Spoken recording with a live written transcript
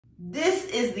This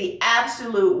is the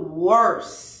absolute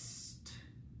worst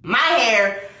my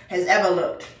hair has ever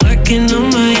looked. Working on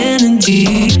my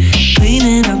energy,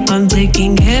 cleaning up, I'm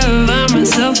taking care of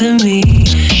myself and me.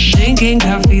 Drinking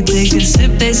coffee, take a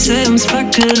sip, they say I'm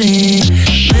sparkling.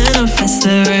 Manifest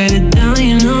it, write it down,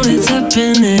 you know it's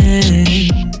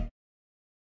happening.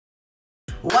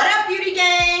 What up, beauty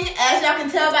gang? As y'all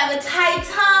can tell by the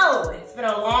title, it's been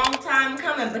a long time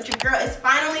coming, but your girl is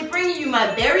finally bringing you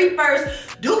my very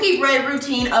first dookie braid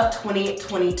routine of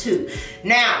 2022.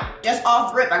 Now, just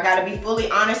off rip, I gotta be fully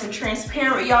honest and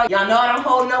transparent with y'all. Y'all know I don't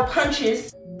hold no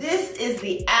punches. This is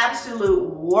the absolute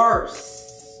worst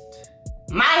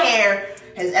my hair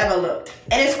has ever looked.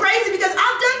 And it's crazy because I've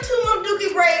done 2 month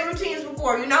dookie braid routines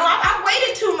before, you know? I've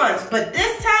waited 2 months, but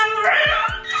this time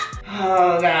around,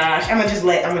 oh gosh, I'm gonna just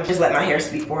let my hair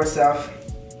speak for itself.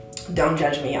 Don't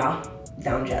judge me, y'all.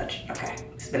 Don't judge, okay?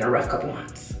 It's been a rough couple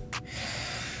months.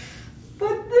 But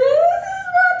this is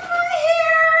what my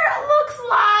hair looks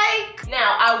like.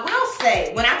 Now, I will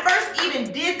say, when I first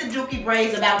even did the dookie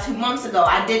braids about 2 months ago,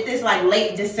 I did this like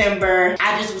late December.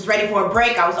 I just was ready for a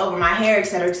break. I was over my hair,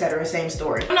 etc., same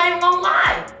story. I'm not even gonna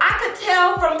lie. I could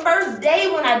tell from first day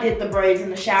when I did the braids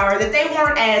in the shower that they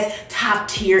weren't as top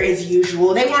tier as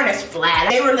usual. They weren't as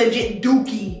flat. They were legit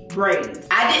dookie braids.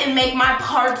 I didn't make my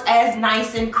parts as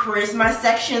nice and crisp. My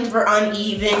sections were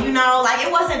uneven, you know, like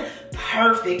it wasn't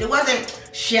perfect. It wasn't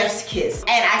chef's kiss.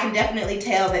 And I can definitely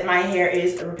tell that my hair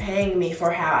is repaying me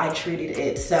for how I treated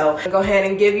it. So I'll go ahead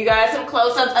and give you guys some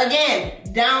close-ups. Again,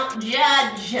 don't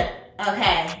judge.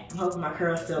 Okay, I'm hoping my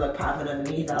curls still look popping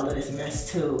underneath all of this mess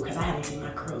too, because I haven't seen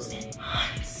my curls in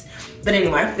months. But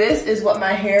anyway, this is what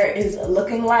my hair is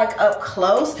looking like up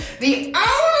close. The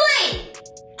only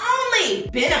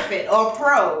benefit or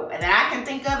pro that I can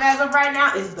think of as of right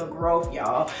now is the growth,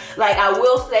 y'all. Like, I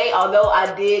will say, although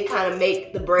I did kind of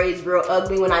make the braids real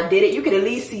ugly when I did it, you could at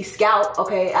least see scalp,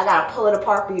 okay? I gotta pull it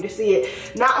apart for you to see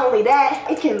it. Not only that,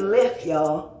 it can lift,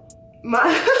 y'all.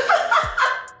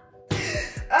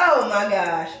 Oh my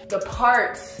gosh. The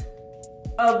parts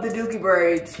of the dookie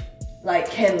braids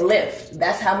like can lift.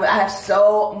 That's how much, I have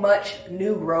so much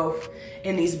new growth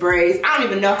in these braids. I don't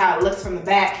even know how it looks from the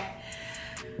back,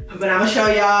 but I'm gonna show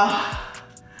y'all.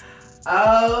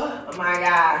 Oh my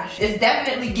gosh. It's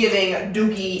definitely giving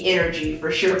dookie energy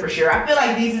for sure, for sure. I feel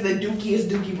like these are the dookiest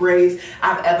dookie braids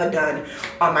I've ever done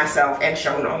on myself and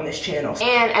shown on this channel.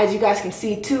 And as you guys can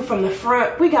see too from the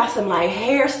front, we got some like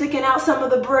hair sticking out some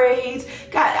of the braids.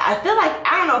 God, I feel like,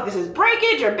 I don't know if this is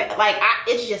breakage or like,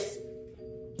 it's just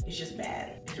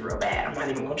bad. It's real bad. I'm not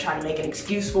even gonna try to make an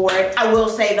excuse for it. I will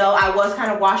say though, I was kind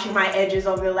of washing my edges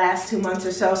over the last 2 months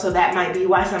or so, so that might be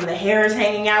why some of the hair is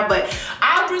hanging out, but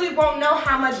I really won't know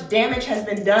how much damage has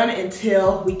been done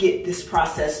until we get this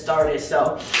process started.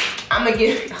 So I'm gonna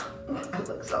give, I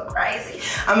look so crazy.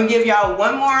 I'm gonna give y'all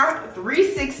one more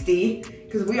 360,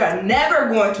 because we are never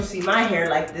going to see my hair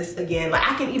like this again. Like,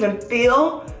 I can even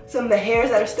feel some of the hairs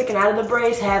that are sticking out of the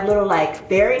braids have little like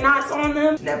fairy knots on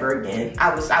them. Never again.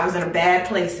 I was in a bad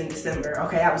place in December,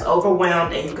 okay? I was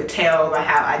overwhelmed and you could tell by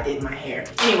how I did my hair.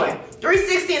 Anyway,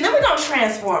 360 and then we're gonna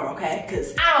transform, okay?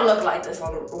 Because I don't look like this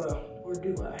on the, well, or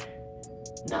do I?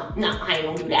 No, I ain't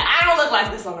gonna do that. I don't look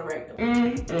like this on the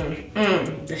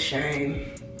regular. The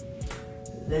shame.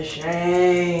 The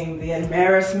shame, the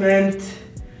embarrassment.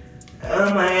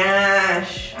 Oh my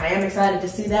gosh. I am excited to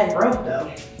see that growth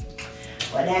though.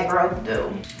 What that growth do.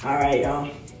 All right,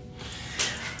 y'all.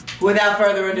 Without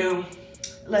further ado,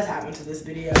 let's hop into this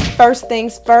video. First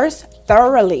things first,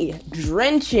 thoroughly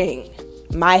drenching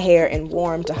my hair in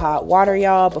warm to hot water,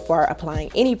 y'all, before applying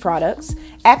any products.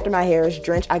 After my hair is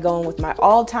drenched, I go in with my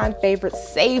all-time favorite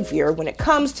savior when it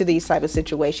comes to these type of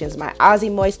situations, my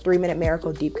Aussie Moist 3-Minute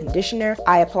Miracle Deep Conditioner.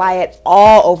 I apply it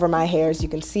all over my hair, as you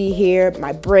can see here,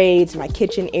 my braids, my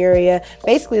kitchen area.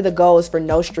 Basically, the goal is for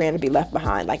no strand to be left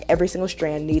behind. Like, every single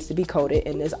strand needs to be coated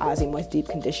in this Aussie Moist Deep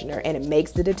Conditioner, and it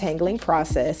makes the detangling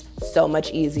process so much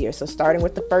easier. So starting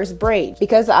with the first braid,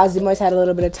 because the Aussie Moist had a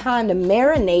little bit of time to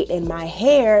marinate in my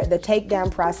hair, the takedown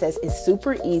process is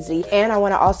super easy. And I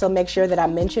want to also make sure that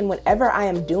I mention, whenever I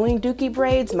am doing dookie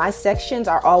braids, my sections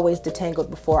are always detangled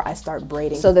before I start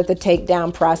braiding so that the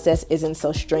takedown process isn't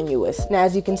so strenuous. Now,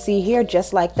 as you can see here,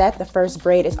 just like that, the first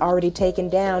braid is already taken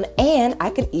down and I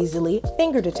can easily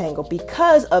finger detangle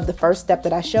because of the first step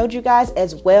that I showed you guys,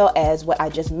 as well as what I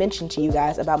just mentioned to you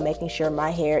guys about making sure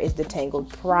my hair is detangled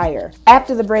prior.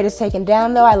 After the braid is taken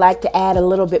down though, I like to add a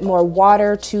little bit more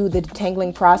water to the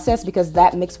detangling process because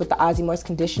because that mixed with the Aussie Moist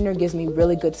conditioner gives me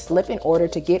really good slip in order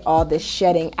to get all this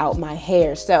shedding out my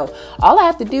hair. So all I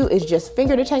have to do is just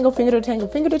finger detangle, finger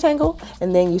detangle, finger detangle,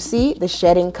 and then you see the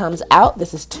shedding comes out.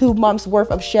 This is 2 months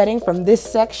worth of shedding from this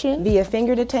section via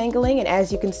finger detangling, and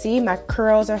as you can see, my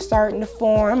curls are starting to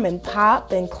form and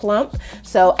pop and clump.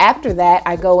 So after that,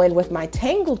 I go in with my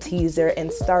tangle teaser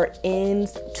and start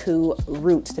ends to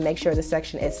roots to make sure the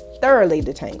section is thoroughly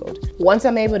detangled. Once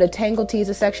I'm able to tangle tease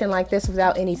a section like this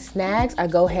without any snags, I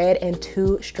go ahead and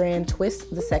 2-strand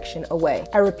twist the section away.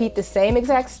 I repeat the same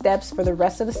exact steps for the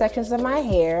rest of the sections of my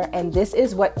hair, and this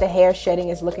is what the hair shedding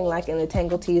is looking like in the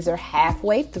tangle teaser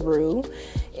halfway through.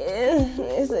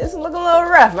 It's looking a little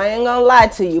rough, I ain't gonna lie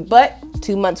to you, but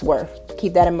 2 months worth.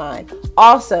 Keep that in mind.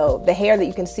 Also, the hair that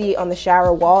you can see on the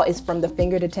shower wall is from the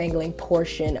finger detangling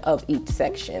portion of each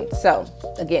section. So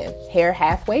again, hair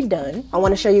halfway done. I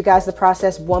want to show you guys the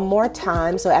process one more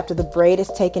time. So after the braid is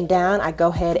taken down, I go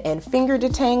ahead and finger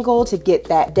detangle to get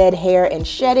that dead hair and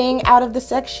shedding out of the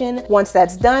section. Once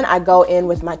that's done, I go in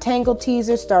with my tangle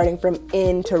teaser starting from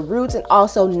end to roots. And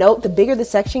also note, the bigger the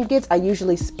section gets, I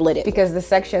usually split it because the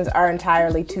sections are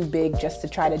entirely too big just to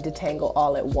try to detangle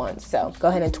all at once. So go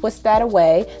ahead and twist that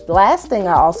away. The last thing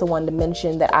I also wanted to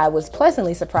mention that I was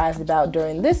pleasantly surprised about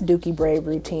during this Dookie braid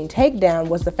routine takedown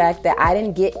was the fact that I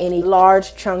didn't get any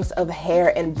large chunks of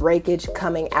hair and breakage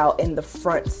coming out in the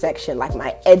front section, like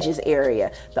my edges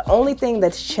area. The only thing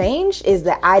that's changed is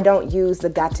that I don't use the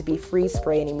Got To Be Free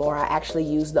spray anymore. I actually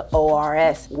use the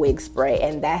ORS wig spray,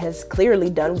 and that has clearly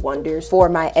done wonders for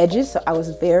my edges. So I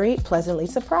was very pleasantly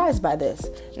surprised by this.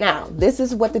 Now, this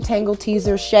is what the tangle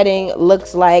teaser shedding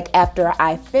looks like after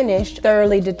I finished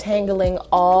thoroughly detangling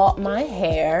all my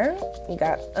hair. You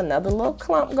got another little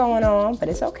clump going on, but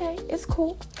it's okay, it's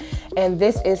cool. And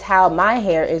this is how my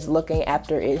hair is looking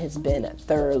after it has been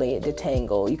thoroughly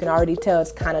detangled. You can already tell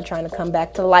it's kind of trying to come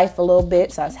back to life a little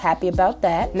bit, so I was happy about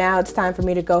that. Now it's time for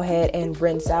me to go ahead and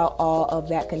rinse out all of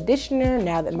that conditioner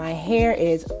now that my hair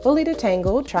is fully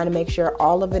detangled, trying to make sure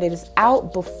all of it is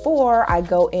out before I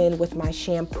go in with my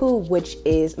shampoo, which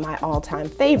is my all-time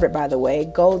favorite, by the way,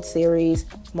 Gold Series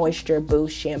Moisture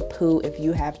Boost Shampoo if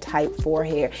you have type 4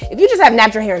 hair. If you just have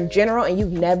natural hair in general and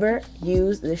you've never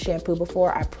used this shampoo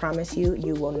before, I promise you,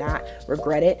 you will not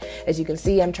regret it. As you can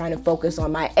see, I'm trying to focus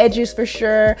on my edges for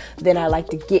sure. Then I like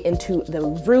to get into the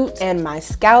roots and my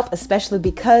scalp, especially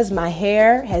because my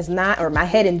hair has not, or my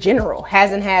head in general,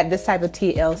 hasn't had this type of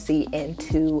TLC in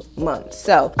 2 months.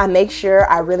 So I make sure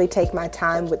I really take my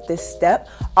time with this step.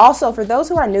 Also, for those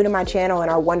who are new to my channel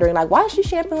and are wondering like, why is she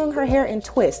shampooing her hair in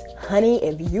twists? Honey,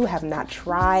 if you have not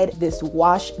tried this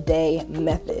wash day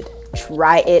method,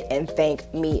 try it and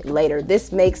thank me later.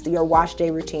 This makes your wash day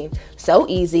routine so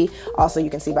easy. Also, you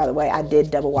can see, by the way, I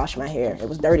did double wash my hair. It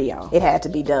was dirty, y'all. It had to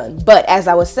be done. But as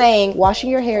I was saying, washing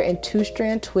your hair in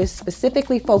 2-strand twists,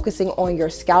 specifically focusing on your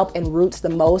scalp and roots the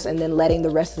most, and then letting the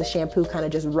rest of the shampoo kind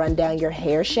of just run down your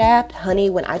hair shaft. Honey,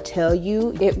 when I tell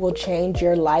you it will change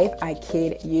your life, I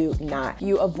kid you not.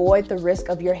 You avoid the risk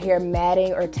of your hair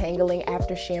matting or tangling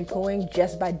after shampooing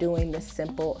just by doing this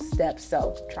simple step.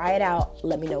 So try it out.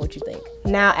 Let me know what you think.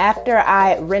 Now, after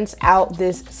I rinse out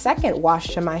this second wash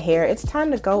to my hair, it's time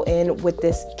to go in with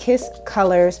this Kiss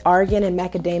Colors Argan and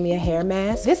Macadamia hair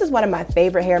mask. This is one of my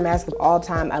favorite hair masks of all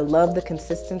time. I love the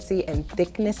consistency and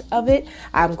thickness of it.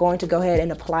 I'm going to go ahead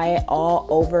and apply it all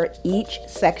over each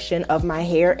section of my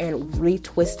hair and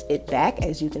retwist it back,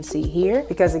 as you can see here,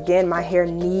 because again, my hair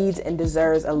needs and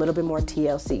deserves a little bit more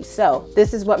TLC. So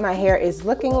this is what my hair is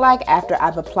looking like after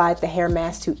I've applied the hair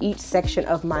mask to each section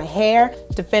of my hair.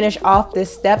 To finish off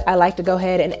this step, I like to go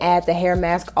ahead and add the hair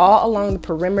mask all along the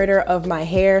perimeter of my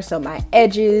hair, so my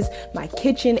edges, my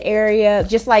kitchen area.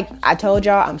 Just like I told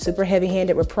y'all, I'm super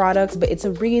heavy-handed with products, but it's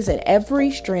a reason.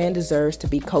 Every strand deserves to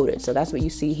be coated, so that's what you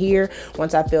see here.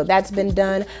 Once I feel that's been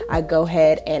done, I go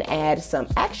ahead and add some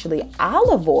actually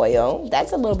olive oil.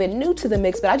 That's a little bit new to the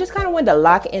mix, but I just kind of wanted to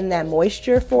lock in that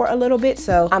moisture for a little bit,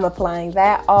 so I'm applying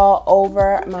that all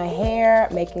over my hair,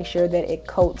 making sure that it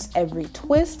coats every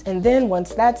twist. And then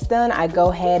once that's done, I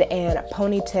go ahead and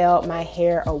ponytail my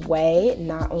hair away.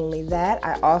 Not only that,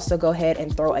 I also go ahead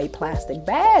and throw a plastic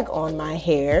bag on my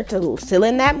hair to seal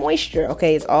in that moisture.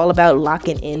 Okay, it's all about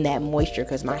locking in that moisture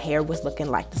because my hair was looking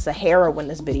like the Sahara when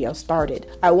this video started.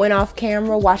 I went off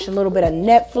camera, watched a little bit of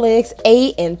Netflix,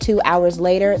 ate, and 2 hours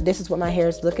later, this is what my hair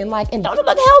is looking like. And don't it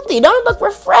look healthy? Don't it look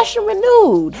refreshed and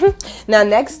renewed? Now,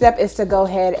 next step is to go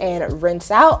ahead and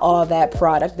rinse out all that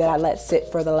product that I let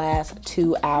sit for the last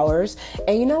 2 hours.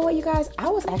 And you know what, you guys? I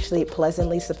was actually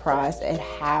pleasantly surprised at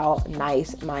how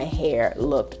nice my hair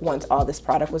looked once all this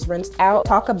product was rinsed out.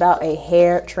 Talk about a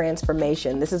hair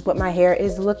transformation. This is what my hair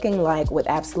is looking like with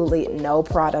absolutely no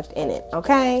product in it,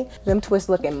 okay? Them twists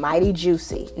looking mighty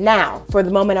juicy. Now, for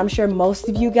the moment, I'm sure most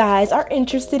of you guys are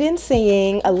interested in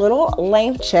seeing a little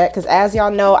length check, because as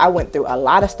y'all know, I went through a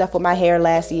lot of stuff with my hair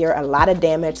last year, a lot of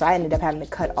damage, so I ended up having to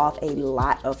cut off a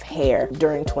lot of hair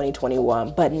during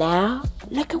 2021. But now,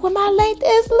 look at what my length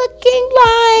is looking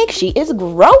like. She is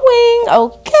growing,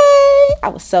 okay? I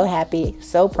was so happy,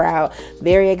 so proud,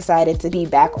 very excited to be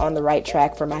back on the right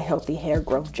track for my healthy hair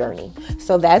growth journey.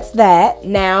 So that's that.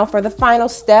 Now for the final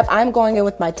step, I'm going in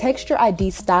with my Texture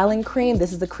ID styling cream.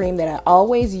 This is the cream that I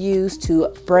always use to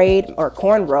braid or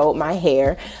cornrow my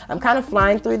hair. I'm kind of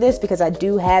flying through this because I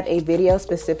do have a video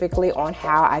specifically on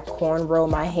how I cornrow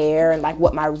my hair and like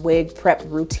what my wig prep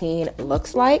routine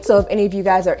looks like. So if any of you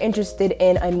guys are interested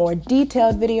in a more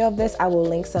detailed video of this, I will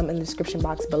link some in the description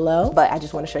box below. But I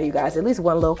just want to show you guys at least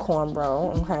one little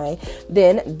cornrow, okay?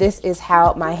 Then this is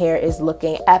how my hair is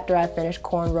looking after I finish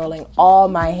cornrolling all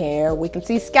my hair. We can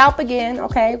see scalp again,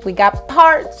 okay? We got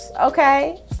parts,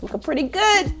 okay? It's looking pretty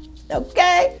good,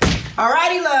 okay?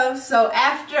 Alrighty, love. So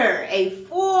after a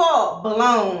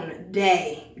full-blown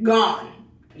day gone,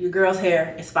 your girl's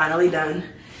hair is finally done.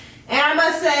 And I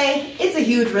must say, it's a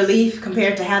huge relief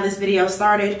compared to how this video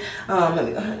started. Let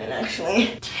me go ahead and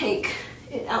actually take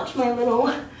it out my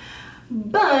little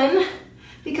bun,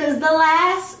 because the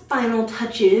last final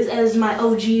touches, as my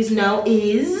OGs know,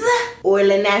 is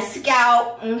oiling that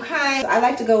scalp, okay? I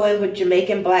like to go in with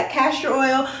Jamaican black castor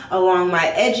oil along my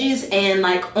edges and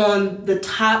like on the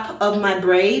top of my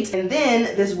braids, and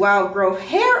then this wild growth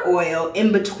hair oil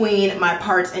in between my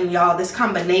parts. And y'all, this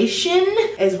combination,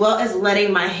 as well as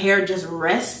letting my hair just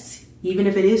rest, even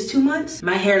if it is 2 months,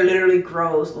 my hair literally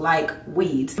grows like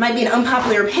weeds. It might be an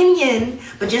unpopular opinion,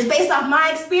 but just based off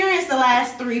my experience the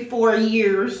last 3-4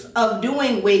 years of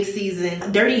doing wig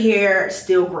season, dirty hair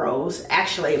still grows.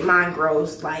 Actually, mine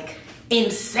grows like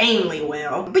insanely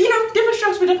well. But you know, different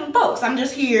strokes for different folks. I'm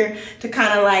just here to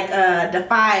kind of like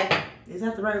defy, is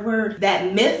that the right word?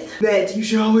 That myth that you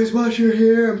should always wash your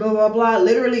hair and blah, blah, blah.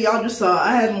 Literally, y'all just saw,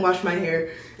 I haven't washed my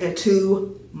hair in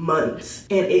 2 months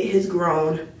and it has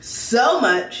grown so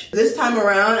much. This time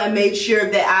around, I made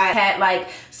sure that I had like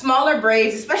smaller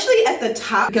braids, especially at the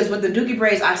top, because with the Dookie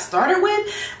braids I started with,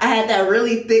 I had that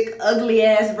really thick, ugly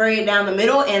ass braid down the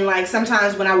middle, and like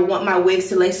sometimes when I would want my wigs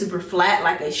to lay super flat,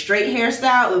 like a straight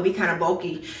hairstyle, it would be kind of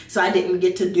bulky, so I didn't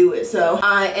get to do it. So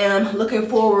I am looking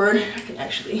forward, I can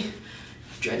actually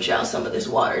drench out some of this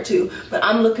water too, but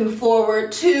I'm looking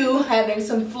forward to having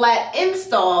some flat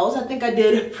installs. I think I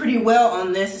did pretty well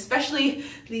on this, especially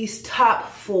these top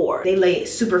 4. They lay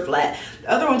super flat. The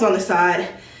other ones on the side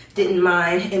didn't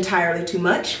mind entirely too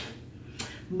much,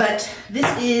 but this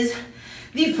is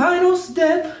the final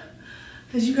step.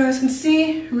 As you guys can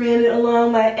see, ran it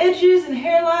along my edges and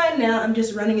hairline. Now I'm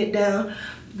just running it down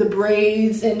the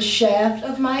braids and shaft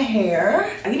of my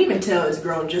hair. I can even tell it's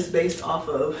grown just based off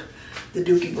of the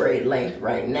Dookie braid length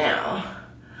right now.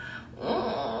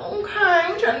 Okay,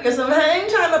 I'm trying to get some hang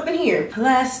time up in here.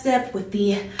 Last step with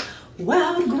the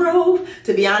wild growth.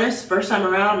 To be honest, first time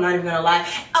around, I'm not even gonna lie.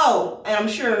 Oh, and I'm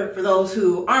sure for those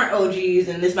who aren't OGs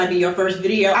and this might be your first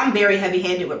video, I'm very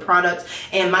heavy-handed with products,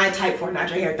 and my type 4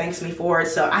 natural hair thanks me for it,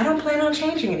 so I don't plan on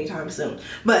changing anytime soon.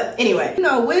 But anyway, you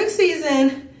know, wig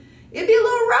season, it'd be a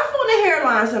little rough on the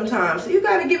hairline sometimes, so you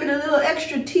gotta give it a little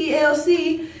extra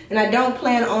TLC. And I don't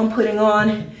plan on putting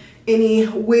on any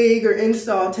wig or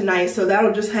install tonight, so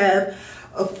that'll just have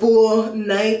a full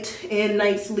night and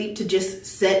night sleep to just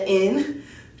set in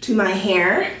to my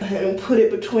hair. And put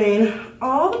it between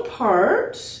all the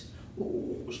parts.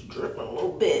 Ooh, it's dripping a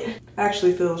little bit.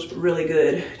 Actually feels really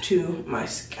good to my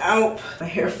scalp. My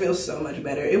hair feels so much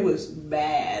better. It was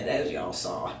bad, as y'all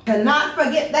saw. Cannot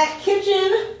forget that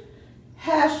kitchen.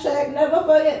 Hashtag never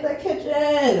forget the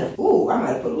kitchen. Ooh, I might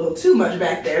have put a little too much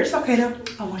back there. It's okay though.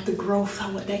 I want the growth. I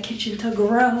want that kitchen to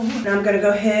grow. Now I'm gonna go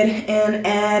ahead and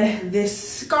add this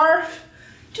scarf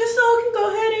just so it can go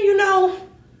ahead and, you know,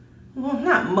 well,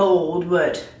 not mold,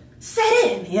 but set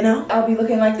in, you know? I'll be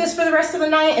looking like this for the rest of the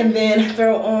night and then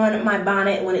throw on my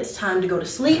bonnet when it's time to go to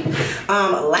sleep.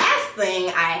 Last thing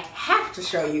I have to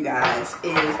show you guys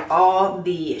is all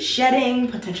the shedding,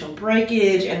 potential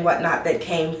breakage, and whatnot that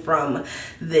came from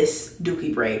this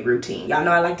Dookie braid routine. Y'all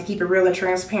know I like to keep it real and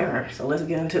transparent, so let's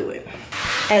get into it.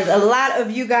 As a lot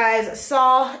of you guys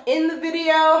saw in the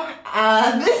video,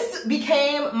 this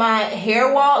became my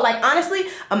hair wall. Like, honestly,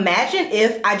 imagine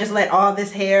if I just let all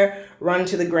this hair run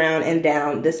to the ground and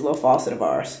down this little faucet of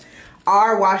ours.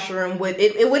 our washroom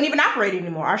it wouldn't even operate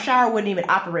anymore. Our shower wouldn't even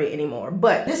operate anymore.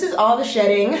 But this is all the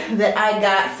shedding that I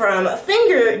got from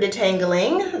finger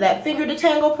detangling, that finger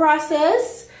detangle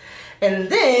process. And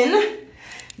then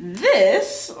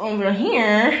this over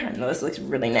here, I know this looks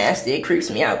really nasty. It creeps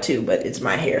me out too, but it's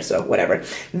my hair, so whatever.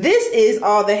 This is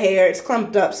all the hair. It's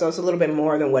clumped up, so it's a little bit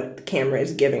more than what the camera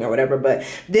is giving or whatever, but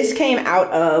this came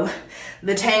out of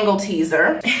the Tangle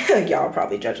Teaser. Y'all are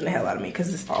probably judging the hell out of me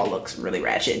because this all looks really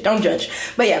ratchet. Don't judge.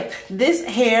 But yeah, this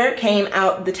hair came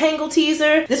out the Tangle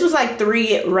Teaser. This was like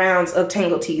 3 rounds of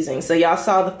tangle teasing. So y'all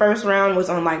saw the first round was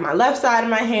on like my left side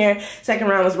of my hair. Second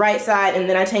round was right side. And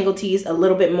then I tangle teased a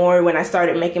little bit more when I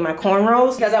started making my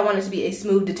cornrows because I wanted to be a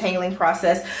smooth detangling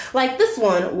process like this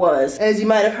one was. As you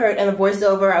might have heard in the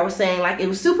voiceover, I was saying like it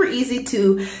was super easy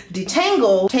to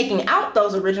detangle taking out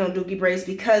those original dookie braids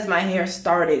because my hair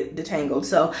started detangled.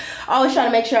 So I always try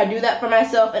to make sure I do that for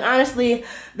myself. And honestly,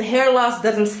 the hair loss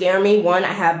doesn't scare me. 1, I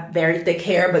have very thick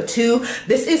hair, but 2,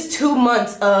 this is 2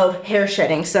 months of hair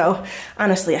shedding. So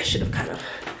honestly, I should have kind of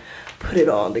put it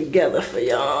all together for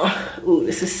y'all. Ooh,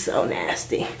 this is so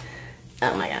nasty.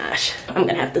 Oh my gosh. I'm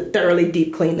gonna have to thoroughly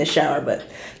deep clean the shower, but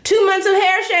 2 months of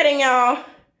hair shedding, y'all.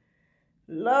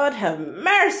 Lord have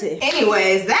mercy.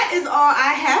 Anyways, that is all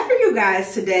I have for you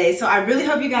guys today. So I really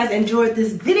hope you guys enjoyed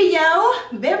this video.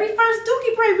 Very first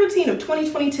dookie braid routine of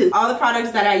 2022. All the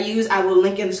products that I use, I will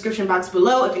link in the description box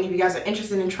below if any of you guys are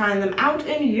interested in trying them out.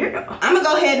 And yeah, I'm gonna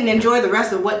go ahead and enjoy the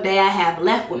rest of what day I have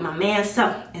left with my man.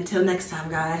 So until next time,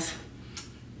 guys.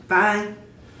 Bye.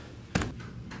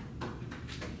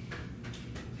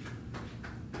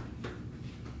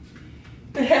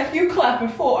 The heck you clapping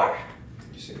for?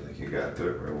 You got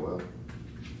through it real well.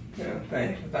 Yeah,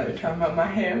 thanks. I thought you were talking about my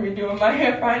hair. Redoing my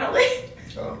hair finally.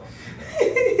 Oh.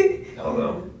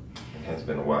 Although it has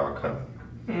been a while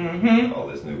coming. All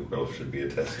this new growth should be a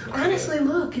testament. Honestly,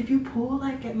 look, if you pull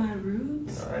like at my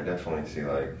roots. No, I definitely see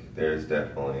like there's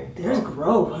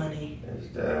growth, honey. There's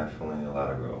definitely a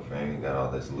lot of growth. I ain't got all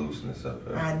this looseness up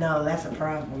there. I know that's a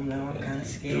problem though. I'm kind of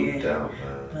scared. Out,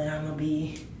 man. But I'm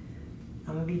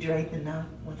gonna be draped enough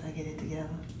once I get it together.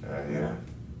 Yeah.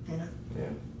 You know? Yeah.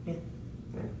 Yeah.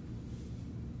 Yeah.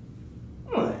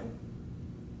 What?